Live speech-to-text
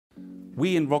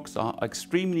We in Rockstar are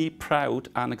extremely proud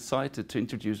and excited to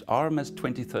introduce RMS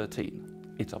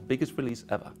 2013. It's our biggest release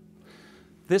ever.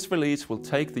 This release will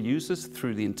take the users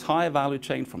through the entire value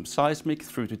chain from seismic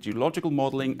through to geological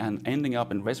modeling and ending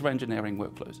up in reservoir engineering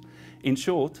workflows. In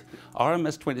short,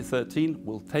 RMS 2013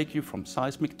 will take you from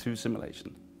seismic to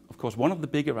simulation. Of course, one of the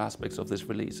bigger aspects of this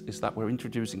release is that we're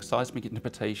introducing seismic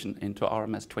interpretation into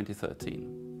RMS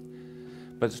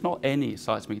 2013. But it's not any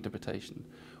seismic interpretation.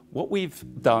 What we've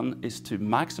done is to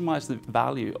maximize the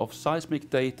value of seismic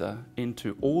data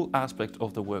into all aspects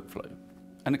of the workflow.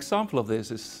 An example of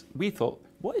this is, we thought,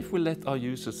 what if we let our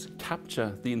users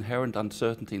capture the inherent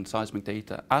uncertainty in seismic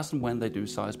data as and when they do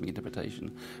seismic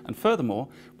interpretation? And furthermore,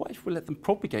 what if we let them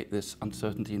propagate this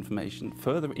uncertainty information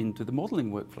further into the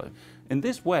modeling workflow? In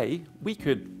this way, we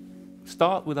could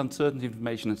start with uncertainty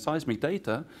information in seismic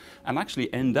data and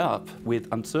actually end up with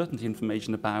uncertainty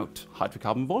information about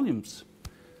hydrocarbon volumes.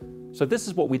 So this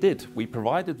is what we did. We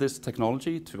provided this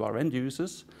technology to our end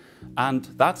users, and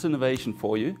that's innovation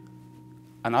for you,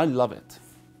 and I love it.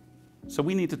 So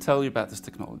we need to tell you about this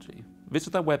technology.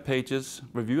 Visit our web pages,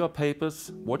 review our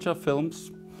papers, watch our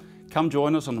films, come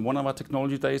join us on one of our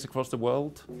technology days across the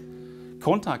world.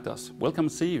 Contact us, we'll come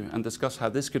see you and discuss how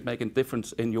this could make a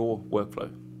difference in your workflow.